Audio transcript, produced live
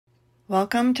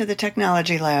Welcome to the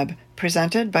Technology Lab,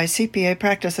 presented by CPA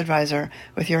Practice Advisor,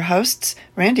 with your hosts,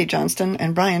 Randy Johnston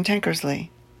and Brian Tankersley.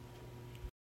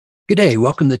 Good day.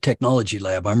 Welcome to the Technology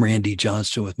Lab. I'm Randy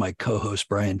Johnston with my co-host,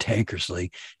 Brian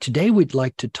Tankersley. Today, we'd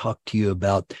like to talk to you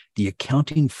about the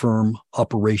Accounting Firm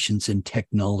Operations and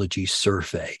Technology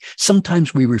Survey.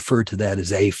 Sometimes we refer to that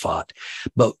as AFOT,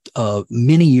 but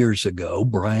many years ago,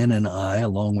 Brian and I,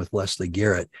 along with Leslie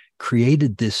Garrett,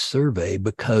 created this survey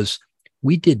because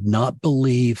we did not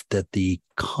believe that the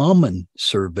common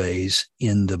surveys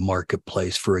in the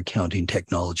marketplace for accounting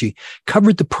technology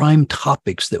covered the prime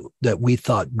topics that we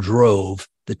thought drove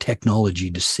the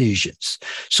technology decisions.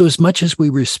 So as much as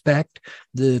we respect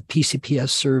the PCPS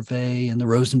survey and the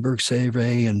Rosenberg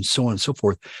survey and so on and so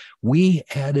forth, we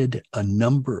added a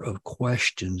number of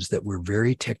questions that were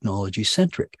very technology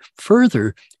centric.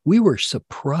 Further, we were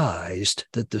surprised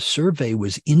that the survey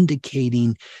was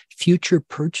indicating future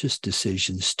purchase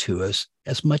decisions to us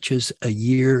as much as a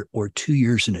year or 2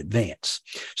 years in advance.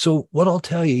 So what I'll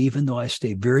tell you, even though I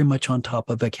stay very much on top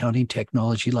of accounting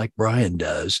technology like Brian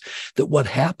does, that what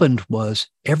happened was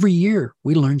every year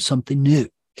we learned something new.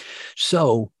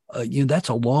 So that's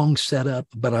a long setup,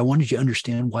 but I wanted you to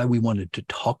understand why we wanted to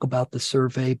talk about the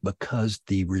survey, because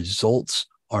the results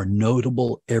are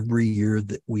notable every year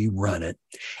that we run it.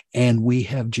 And we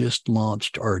have just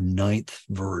launched our 9th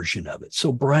version of it.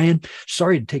 So Brian,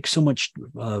 sorry to take so much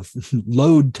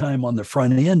load time on the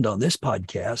front end on this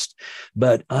podcast,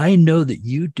 but I know that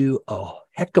you do a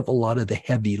heck of a lot of the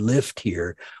heavy lift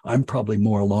here. I'm probably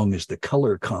more along as the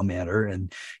color commenter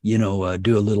and,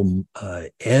 do a little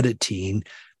editing,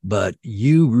 but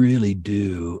you really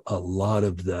do a lot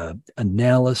of the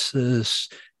analysis,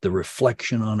 the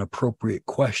reflection on appropriate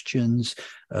questions,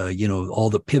 all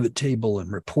the pivot table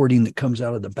and reporting that comes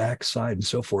out of the backside and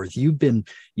so forth. You've been,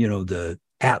 the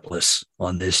atlas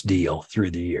on this deal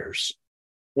through the years.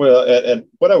 Well, and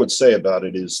what I would say about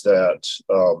it is that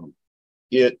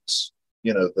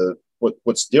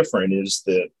what's different is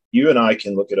that you and I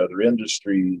can look at other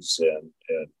industries and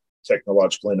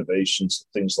technological innovations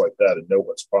and things like that and know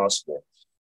what's possible.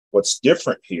 What's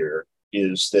different here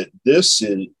is that this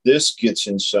gets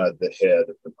inside the head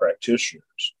of the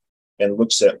practitioners and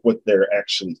looks at what they're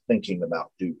actually thinking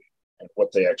about doing and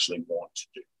what they actually want to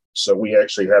do. So we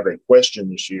actually have a question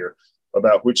this year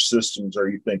about which systems are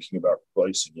you thinking about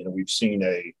replacing. We've seen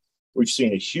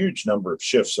a huge number of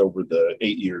shifts over the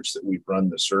 8 years that we've run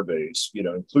the surveys,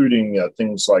 including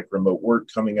things like remote work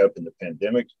coming up in the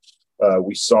pandemic.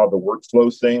 We saw the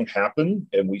workflow thing happen,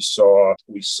 and we saw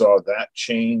that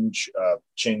change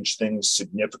things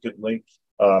significantly.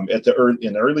 In the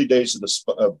early days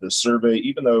of the survey,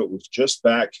 even though it was just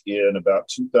back in about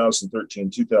 2013,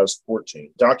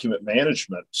 2014, document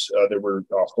management, there were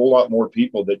a whole lot more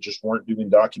people that just weren't doing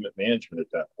document management at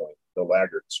that point, the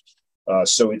laggards.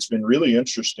 So it's been really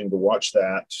interesting to watch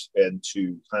that and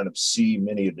to kind of see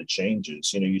many of the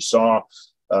changes. You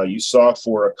saw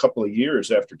for a couple of years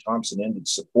after Thomson ended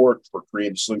support for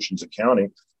Creative Solutions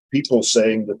Accounting, people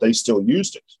saying that they still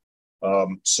used it.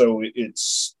 So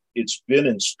it's been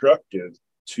instructive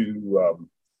to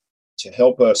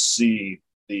help us see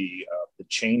the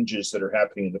changes that are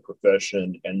happening in the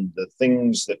profession and the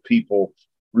things that people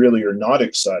really are not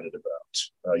excited about.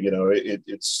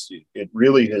 It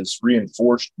really has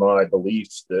reinforced my belief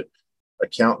that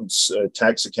accountants,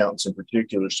 tax accountants in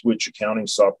particular, switch accounting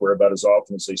software about as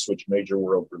often as they switch major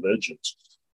world religions.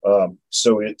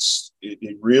 So it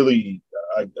really,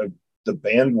 the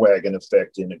bandwagon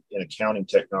effect in accounting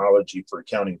technology for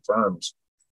accounting firms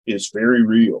is very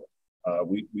real.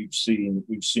 We've seen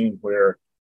where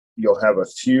you'll have a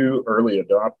few early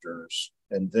adopters,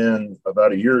 and then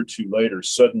about a year or two later,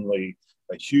 suddenly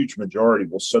a huge majority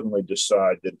will suddenly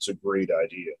decide that it's a great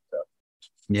idea.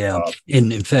 Yeah.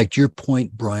 And in fact, your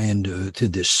point, Brian, to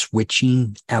this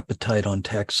switching appetite on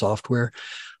tax software,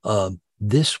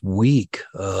 this week,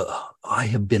 I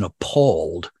have been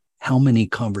appalled how many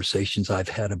conversations I've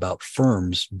had about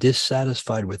firms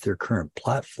dissatisfied with their current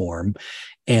platform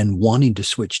and wanting to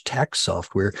switch tax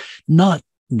software, not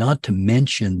to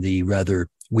mention the rather,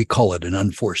 we call it an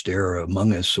unforced error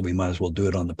among us, so we might as well do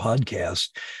it on the podcast,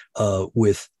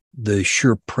 with the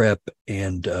SurePrep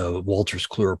and Wolters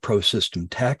Kluwer Pro System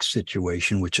tax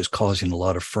situation, which is causing a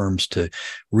lot of firms to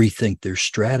rethink their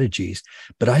strategies.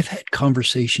 But I've had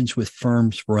conversations with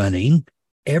firms running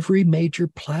every major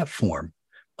platform,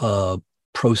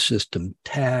 Pro System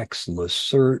Tax,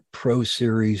 Lacert, Pro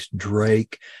Series,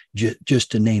 Drake,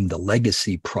 just to name the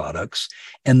legacy products.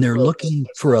 And they're looking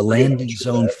for a landing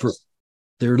zone for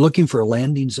They're looking for a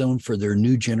landing zone for their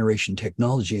new generation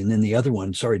technology. And then the other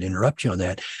one, sorry to interrupt you on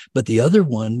that, but the other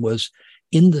one was,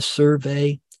 in the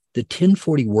survey, the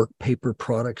 1040 work paper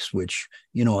products, which,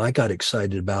 I got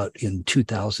excited about in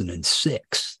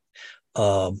 2006,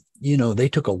 they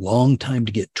took a long time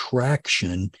to get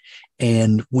traction.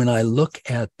 And when I look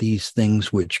at these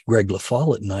things, which Greg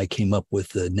LaFollette and I came up with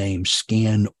the name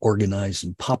Scan, Organize,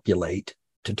 and Populate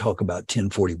to talk about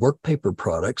 1040 work paper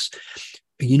products,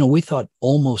 we thought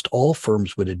almost all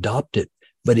firms would adopt it,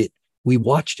 but we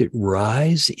watched it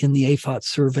rise in the AFOT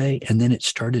survey, and then it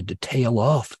started to tail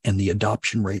off, and the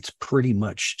adoption rates pretty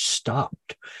much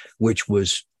stopped, which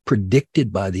was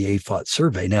predicted by the AFOT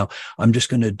survey. Now, I'm just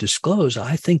going to disclose,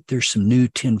 I think there's some new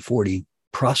 1040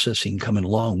 processing coming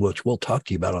along, which we'll talk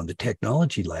to you about on the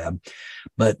Technology Lab,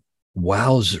 but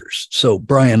wowzers. So,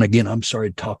 Brian, again, I'm sorry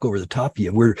to talk over the top of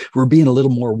you. We're being a little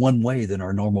more one way than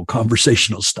our normal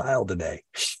conversational style today.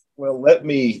 Well, let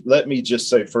me just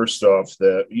say first off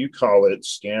that you call it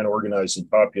Scan, Organize, and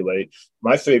Populate.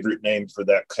 My favorite name for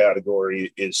that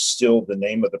category is still the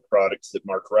name of the product that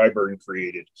Mark Ryburn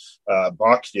created,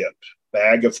 BOCDIP,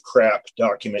 Bag of Crap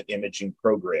Document Imaging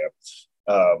Program.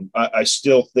 I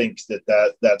still think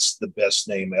that's the best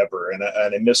name ever, and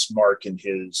I miss Mark and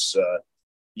his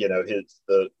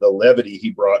the levity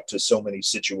he brought to so many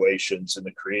situations and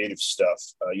the creative stuff.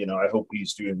 I hope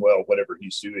he's doing well, whatever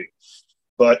he's doing.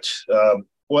 But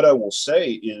what I will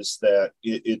say is that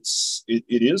it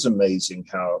is amazing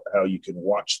how you can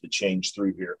watch the change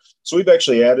through here. So we've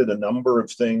actually added a number of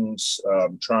things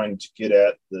trying to get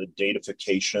at the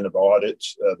datafication of audit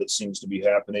that seems to be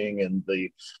happening, and the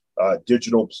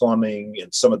digital plumbing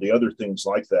and some of the other things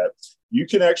like that. You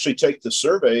can actually take the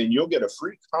survey and you'll get a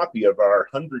free copy of our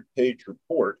 100-page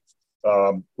report,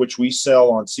 which we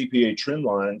sell on CPA trend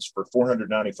lines for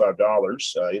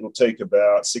 $495. It'll take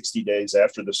about 60 days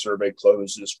after the survey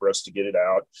closes for us to get it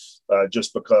out,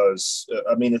 just because,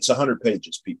 it's 100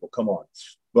 pages, people, come on.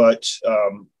 But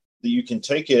you can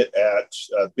take it at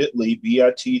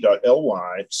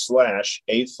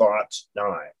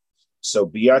bit.ly/AFOT9. So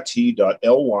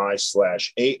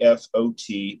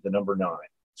bit.ly/AFOT, the number 9.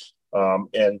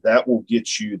 And that will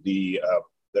get you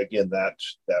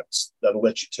that'll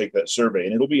let you take that survey,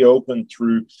 and it'll be open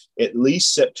through at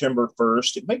least September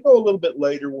 1st. It may go a little bit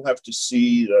later. We'll have to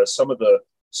see some of the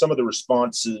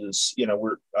responses.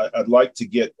 I'd like to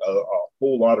get a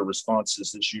whole lot of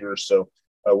responses this year, so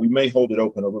we may hold it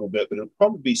open a little bit, but it'll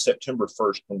probably be September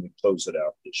 1st when we close it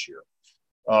out this year.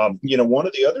 One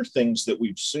of the other things that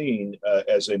we've seen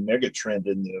as a mega trend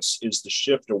in this is the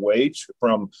shift away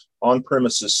from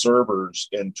on-premises servers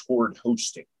and toward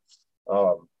hosting.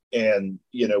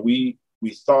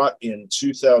 We thought in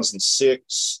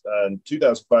 2006 and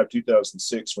 2005,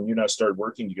 2006, when you and I started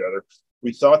working together,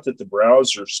 we thought that the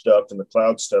browser stuff and the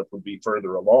cloud stuff would be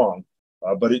further along,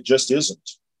 but it just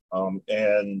isn't.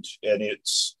 And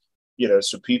it's,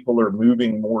 so people are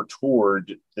moving more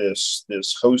toward this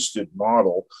hosted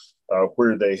model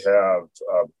where they have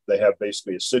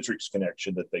basically a Citrix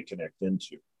connection that they connect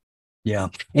into. Yeah.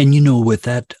 And, with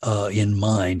that in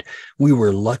mind, we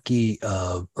were lucky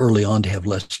early on to have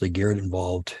Leslie Garrett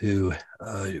involved, who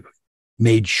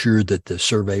made sure that the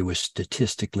survey was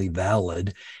statistically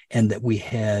valid and that we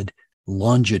had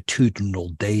longitudinal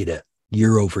data,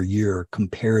 year over year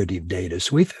comparative data.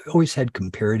 So we've always had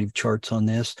comparative charts on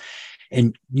this.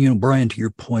 And, Brian, to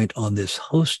your point on this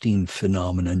hosting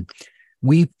phenomenon,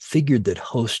 we figured that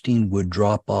hosting would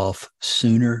drop off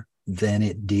sooner than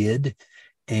it did.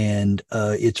 And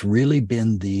it's really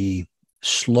been the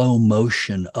slow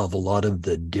motion of a lot of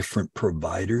the different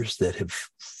providers that have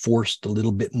forced a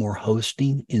little bit more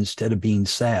hosting instead of being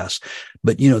SaaS.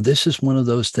 But, this is one of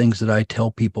those things that I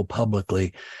tell people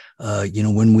publicly,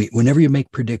 whenever you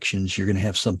make predictions, you're going to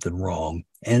have something wrong.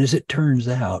 And as it turns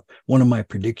out, one of my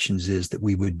predictions is that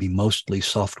we would be mostly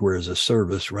software as a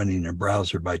service running in a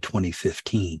browser by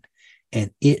 2015. And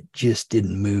it just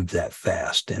didn't move that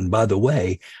fast. And by the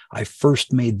way, I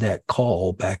first made that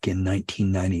call back in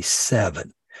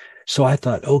 1997. So I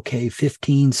thought, okay,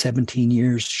 15, 17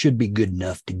 years should be good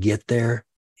enough to get there.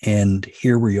 And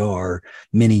here we are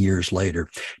many years later.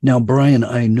 Now, Brian,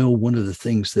 I know one of the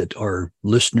things that our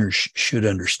listeners should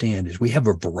understand is we have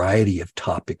a variety of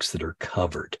topics that are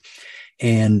covered.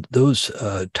 And those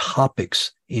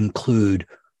topics include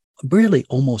really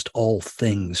almost all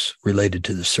things related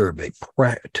to the survey,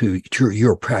 to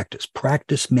your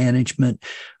practice management,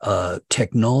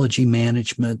 technology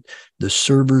management, the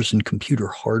servers and computer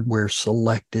hardware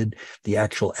selected, the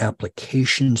actual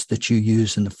applications that you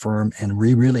use in the firm. And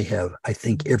we really have, I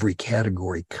think, every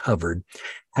category covered.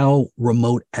 How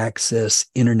remote access,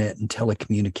 internet and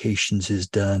telecommunications is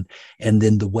done, and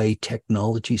then the way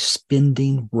technology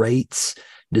spending rates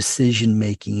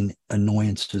decision-making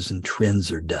annoyances and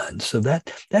trends are done. So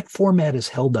that format has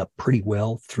held up pretty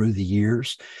well through the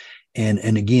years.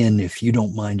 And again, if you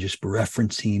don't mind just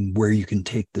referencing where you can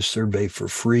take the survey for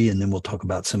free, and then we'll talk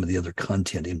about some of the other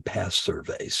content in past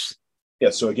surveys. Yeah,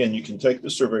 so again, you can take the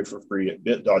survey for free at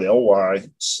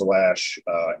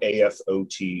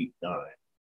bit.ly/AFOT9.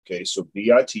 Okay, so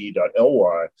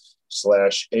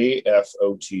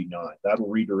bit.ly/AFOT9. That'll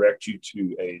redirect you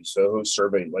to a Zoho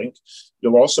survey link.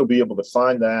 You'll also be able to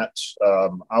find that.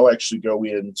 I'll actually go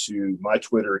into my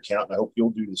Twitter account, and I hope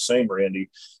you'll do the same, Randy.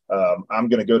 I'm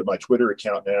going to go to my Twitter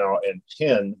account now and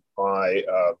pin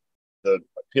the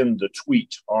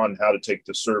tweet on how to take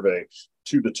the survey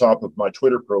to the top of my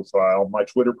Twitter profile. My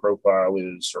Twitter profile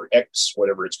is, or X,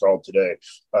 whatever it's called today,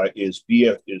 is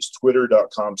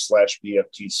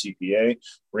twitter.com/BFTCPA.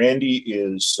 Randy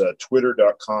is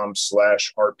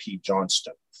twitter.com/RP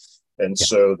Johnston. And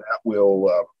so that will,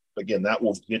 again, that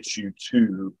will get you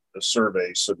to the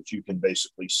survey so that you can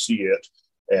basically see it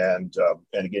and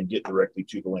again, get directly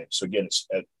to the link. So again, it's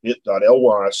at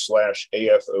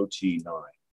bit.ly/AFOT9.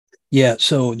 Yeah.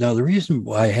 So now the reason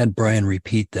why I had Brian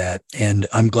repeat that, and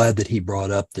I'm glad that he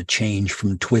brought up the change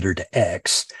from Twitter to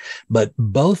X, but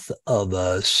both of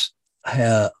us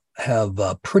have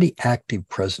a pretty active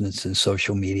presence in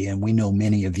social media, and we know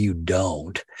many of you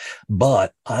don't.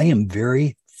 But I am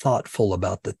very thoughtful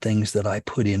about the things that I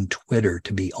put in Twitter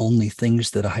to be only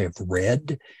things that I have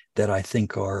read that I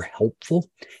think are helpful.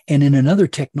 And in another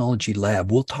technology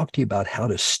lab, we'll talk to you about how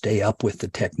to stay up with the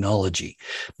technology.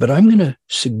 But I'm going to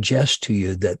suggest to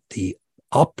you that the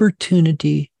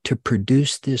opportunity to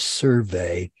produce this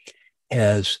survey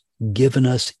has given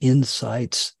us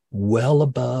insights well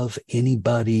above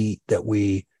anybody that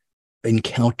we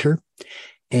encounter.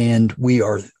 And we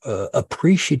are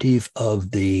appreciative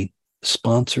of the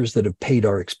sponsors that have paid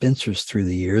our expenses through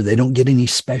the year. They don't get any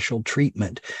special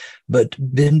treatment, but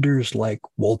vendors like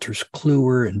Wolters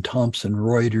Kluwer and Thomson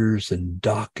Reuters and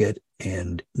Docket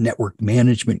and Network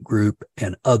Management Group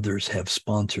and others have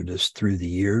sponsored us through the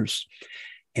years.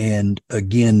 And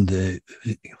again,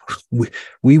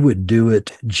 we would do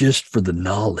it just for the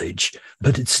knowledge,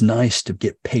 but it's nice to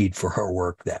get paid for our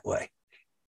work that way.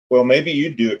 Well, maybe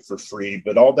you do it for free,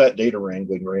 but all that data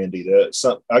wrangling, Randy, I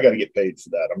got to get paid for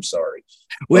that. I'm sorry.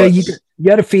 Well, you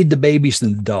got to feed the babies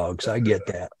and the dogs. I get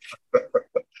that.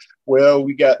 Well,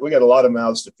 we got a lot of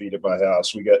mouths to feed at my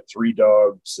house. We got 3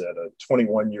 dogs and a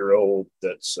 21-year-old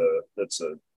that's a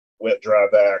wet dry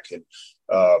vac, and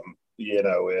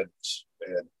and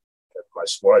my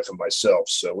wife and myself.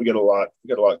 So we got a lot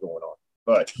going on.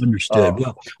 But understood.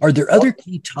 Well, are there other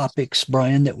key topics,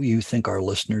 Brian, that you think our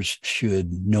listeners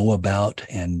should know about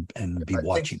and be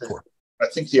watching for? I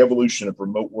think the evolution of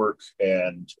remote work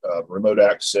and remote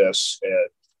access and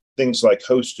things like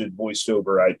hosted voice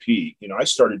over IP. I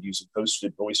started using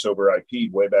hosted voice over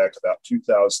IP way back about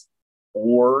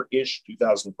 2004-ish,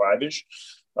 2005-ish.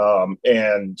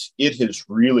 And it has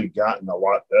really gotten a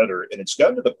lot better. And it's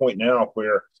gotten to the point now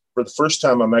where for the first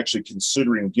time, I'm actually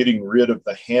considering getting rid of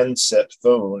the handset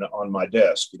phone on my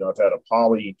desk. I've had a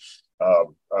Poly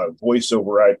voice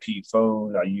over IP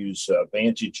phone. I use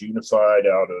Vantage Unified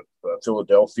out of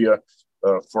Philadelphia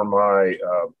for my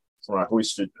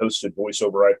hosted voice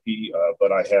over IP,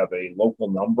 but I have a local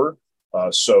number,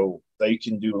 so they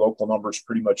can do local numbers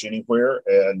pretty much anywhere,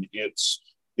 and it's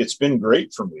been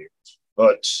great for me.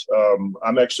 But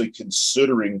I'm actually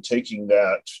considering taking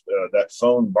that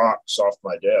phone box off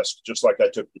my desk, just like I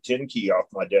took the 10 key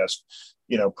off my desk,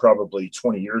 probably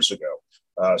 20 years ago.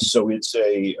 So it's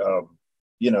the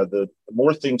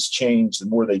more things change, the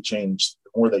more they change,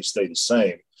 the more they stay the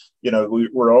same.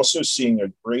 We're also seeing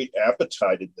a great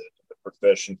appetite in the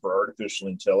profession for artificial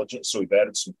intelligence. So we've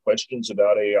added some questions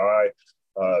about AI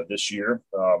this year.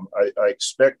 I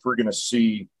expect we're going to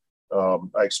see.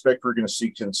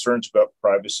 Concerns about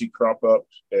privacy crop up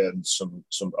and some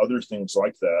other things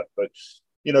like that. But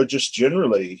just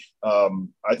generally,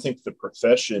 I think the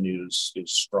profession is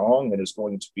strong and is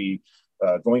going to be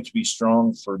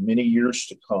strong for many years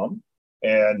to come.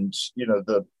 And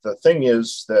the thing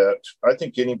is that I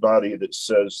think anybody that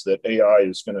says that AI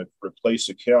is going to replace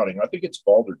accounting, I think it's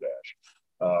balderdash.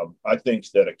 I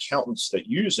think that accountants that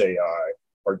use AI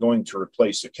are going to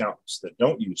replace accountants that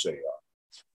don't use AI.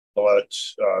 But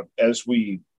as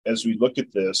we look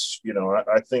at this,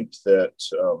 I think that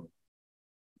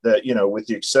with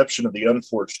the exception of the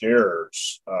unforced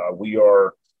errors, we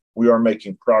are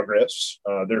making progress.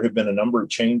 There have been a number of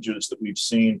changes that we've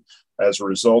seen as a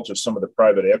result of some of the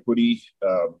private equity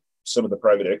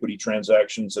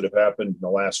transactions that have happened in the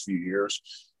last few years,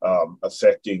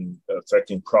 affecting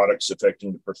products,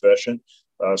 affecting the profession.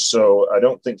 So I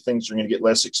don't think things are going to get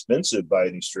less expensive by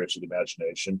any stretch of the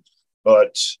imagination,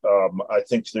 but I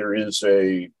think there is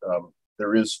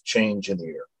change in the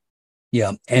air.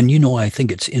 Yeah. And, I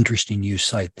think it's interesting you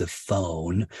cite the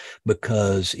phone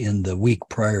because in the week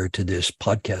prior to this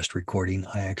podcast recording,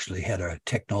 I actually had a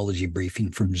technology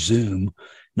briefing from Zoom,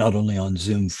 not only on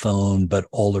Zoom phone, but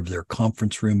all of their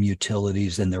conference room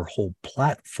utilities and their whole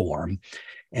platform.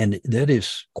 And that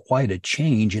is quite a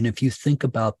change. And if you think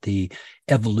about the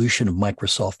evolution of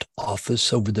Microsoft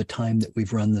Office over the time that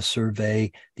we've run the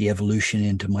survey, the evolution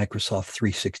into Microsoft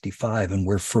 365, and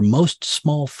where for most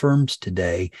small firms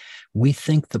today, we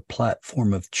think the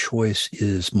platform of choice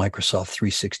is Microsoft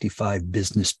 365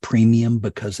 Business Premium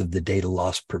because of the data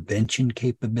loss prevention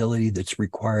capability that's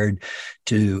required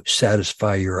to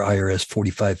satisfy your IRS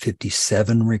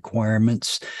 4557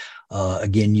 requirements.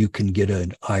 Again, you can get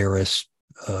an IRS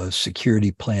security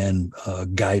plan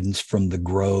guidance from the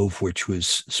Grove, which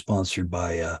was sponsored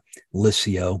by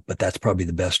Liscio, but that's probably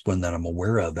the best one that I'm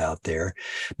aware of out there.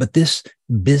 But this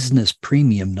business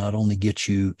premium not only gets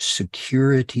you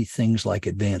security, things like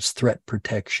advanced threat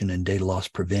protection and data loss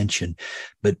prevention,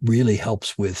 but really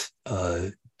helps with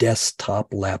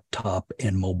desktop, laptop,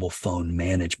 and mobile phone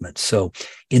management. So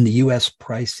in the US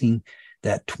pricing,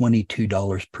 that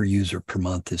 $22 per user per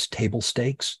month is table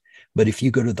stakes. But if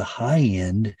you go to the high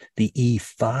end, the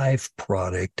E5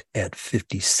 product at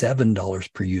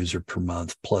 $57 per user per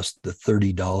month, plus the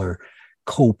 $30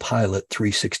 Copilot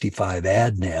 365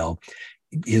 ad now,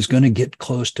 is going to get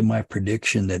close to my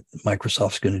prediction that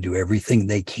Microsoft's going to do everything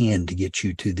they can to get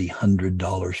you to the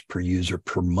 $100 per user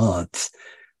per month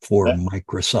for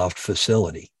Microsoft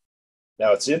facility.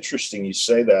 Now, it's interesting you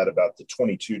say that about the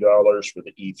 $22 for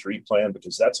the E3 plan,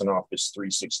 because that's an Office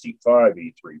 365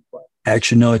 E3 plan.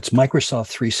 Actually, no, it's Microsoft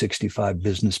 365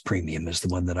 Business Premium is the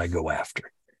one that I go after.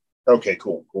 Okay,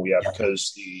 cool. Yeah,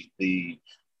 because the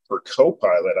for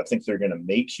Copilot, I think they're going to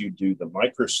make you do the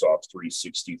Microsoft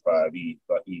 365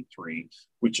 E3,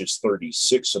 which is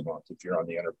 $36 a month if you're on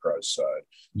the enterprise side.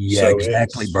 Yeah, so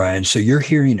exactly, Brian. So you're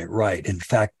hearing it right. In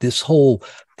fact, this whole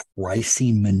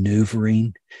pricing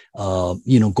maneuvering,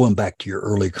 going back to your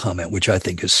early comment, which I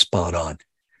think is spot on.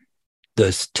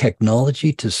 The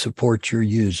technology to support your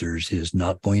users is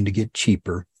not going to get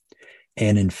cheaper.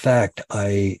 And in fact,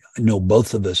 I know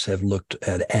both of us have looked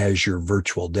at Azure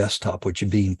Virtual Desktop, which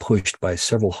is being pushed by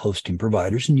several hosting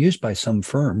providers and used by some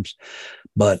firms.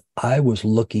 But I was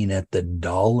looking at the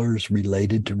dollars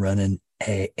related to running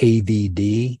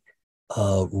AVD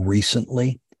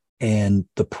recently. And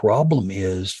the problem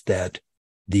is that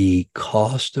the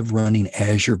cost of running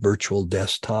Azure Virtual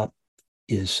Desktop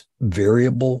is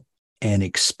variable and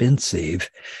expensive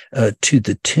to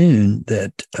the tune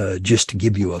that just to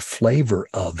give you a flavor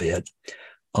of it,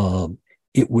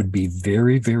 it would be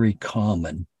very, very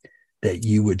common that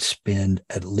you would spend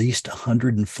at least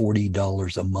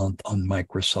 $140 a month on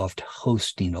Microsoft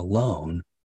hosting alone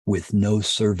with no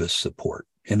service support.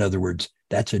 In other words,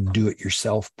 that's a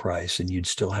do-it-yourself price, and you'd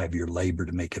still have your labor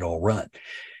to make it all run.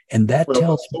 And that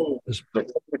tells me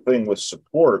the thing with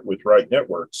support with Right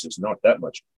Networks is not that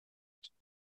much.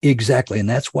 Exactly. And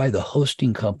that's why the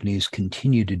hosting companies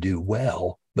continue to do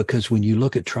well, because when you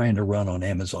look at trying to run on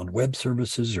Amazon Web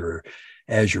Services or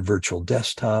Azure Virtual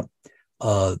Desktop,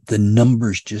 the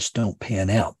numbers just don't pan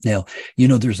out. Now,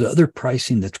 there's other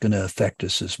pricing that's going to affect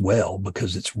us as well,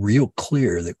 because it's real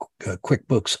clear that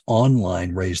QuickBooks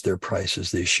Online raised their prices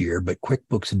this year, but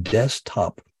QuickBooks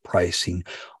Desktop pricing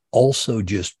also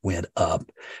just went up,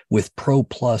 with Pro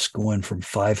Plus going from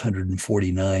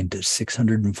 $549 to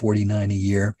 $649 a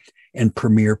year, and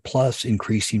Premier Plus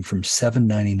increasing from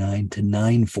 $799 to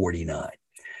 $949.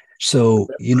 So,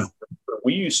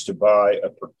 we used to buy a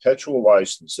perpetual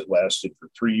license that lasted for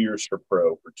 3 years for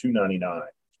Pro for $299,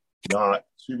 not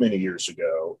too many years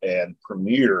ago, and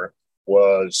Premier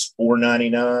was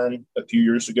 $499 a few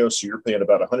years ago. So you're paying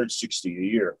about $160 a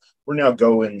year. We're now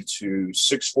going to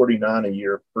 $649 a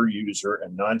year per user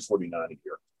and $949 a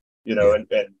year. And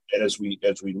as we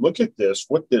look at this,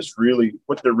 what they're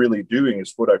really doing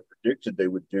is what I predicted they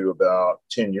would do about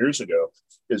 10 years ago,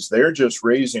 is they're just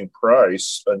raising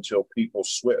price until people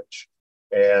switch.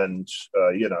 And,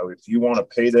 if you want to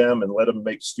pay them and let them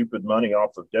make stupid money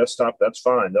off of desktop, that's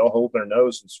fine. They'll hold their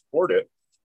nose and support it.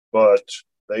 But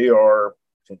they are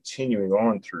continuing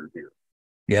on through here.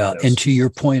 Yeah. And to your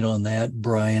point on that,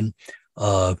 Brian,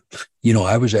 I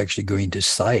was actually going to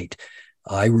cite,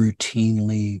 I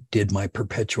routinely did my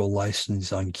perpetual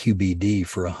license on QBD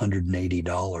for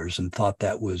 $180 and thought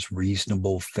that was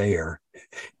reasonable fare.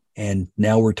 And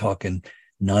now we're talking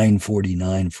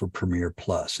 $9.49 for Premier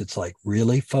Plus. It's like,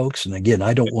 really, folks? And again,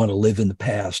 I don't want to live in the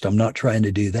past. I'm not trying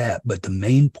to do that. But the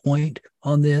main point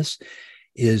on this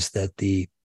is that the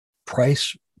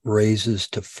price raises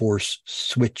to force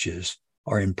switches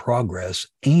are in progress.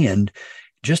 And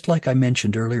just like I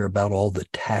mentioned earlier about all the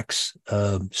tax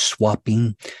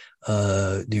swapping,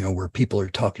 where people are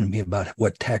talking to me about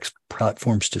what tax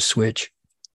platforms to switch,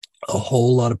 a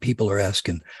whole lot of people are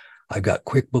asking, I've got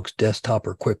QuickBooks Desktop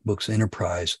or QuickBooks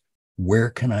Enterprise. Where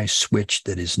can I switch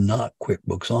that is not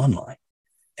QuickBooks Online?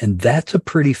 And that's a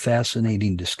pretty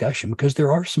fascinating discussion because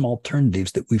there are some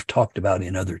alternatives that we've talked about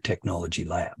in other technology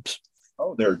labs.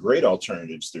 Oh, there are great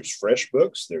alternatives. There's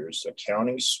FreshBooks, there's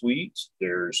Accounting Suite,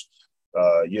 there's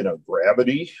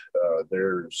Gravity,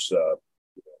 there's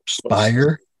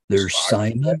Spire, there's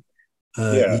Simon.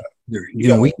 Yeah,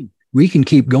 we can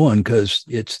keep going because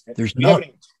there's not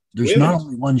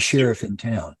only one sheriff in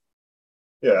town.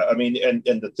 Yeah, I mean, and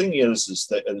the thing is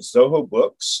that Zoho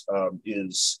Books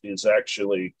is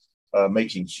actually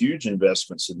making huge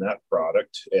investments in that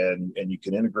product, and you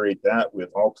can integrate that with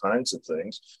all kinds of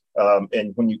things.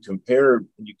 And when you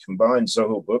combine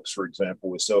Zoho Books, for example,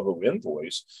 with Zoho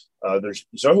Invoice,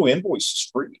 Zoho Invoice is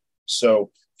free. So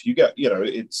if you got,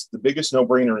 it's the biggest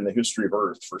no-brainer in the history of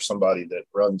Earth for somebody that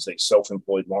runs a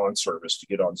self-employed lawn service to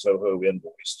get on Zoho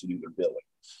Invoice to do their billing,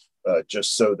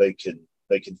 just so they can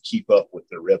keep up with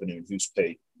their revenue and who's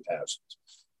paid and who hasn't.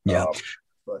 Yeah.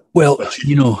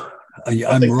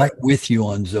 I'm right with you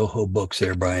on Zoho Books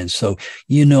there, Brian. So,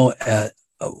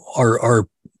 our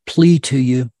plea to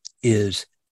you is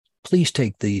please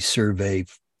take the survey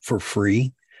for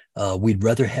free. We'd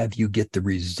rather have you get the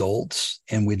results,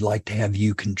 and we'd like to have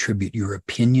you contribute your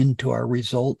opinion to our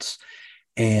results.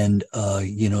 And,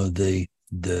 the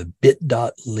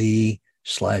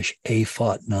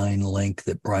bit.ly/AFOT9 link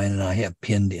that Brian and I have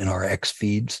pinned in our X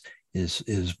feeds is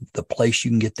the place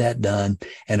you can get that done.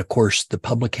 And of course, the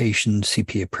publication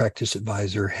CPA Practice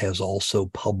Advisor has also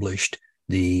published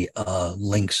the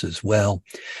links as well.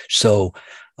 So,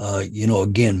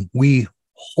 again, we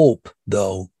hope,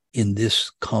 though, in this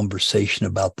conversation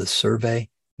about the survey,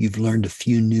 you've learned a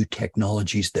few new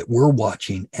technologies that we're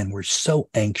watching, and we're so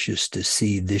anxious to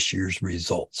see this year's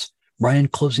results. Brian,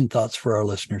 closing thoughts for our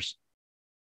listeners?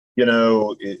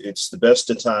 It's the best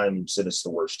of times and it's the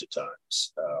worst of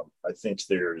times. I think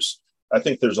there's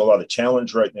a lot of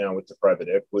challenge right now with the private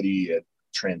equity and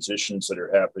transitions that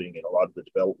are happening in a lot of the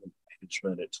development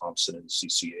management at Thompson and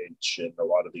CCH and a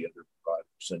lot of the other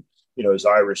providers. And, as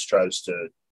Iris tries to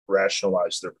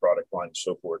rationalize their product line and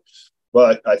so forth.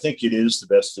 But I think it is the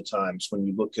best of times when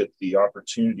you look at the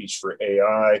opportunities for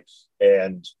AI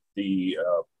and the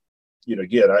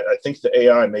again, I think the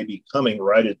AI may be coming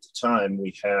right at the time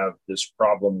we have this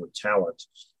problem with talent,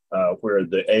 where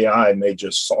the AI may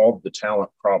just solve the talent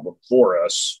problem for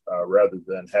us rather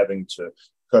than having to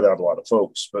cut out a lot of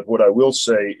folks. But what I will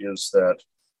say is that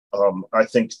I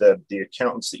think that the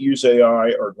accountants that use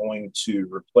AI are going to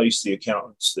replace the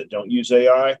accountants that don't use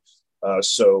AI.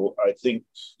 So I think,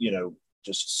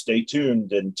 just stay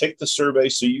tuned and take the survey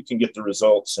so you can get the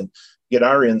results and get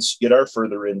our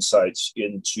further insights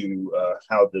into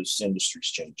how this industry is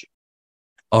changing.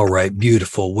 All right,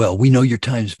 beautiful. Well, we know your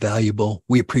time's valuable.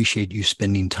 We appreciate you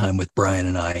spending time with Brian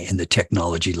and I in the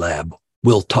Technology Lab.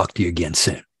 We'll talk to you again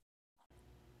soon.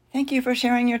 Thank you for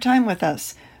sharing your time with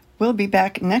us. We'll be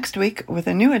back next week with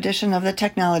a new edition of the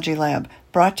Technology Lab,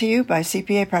 brought to you by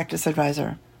CPA Practice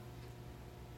Advisor.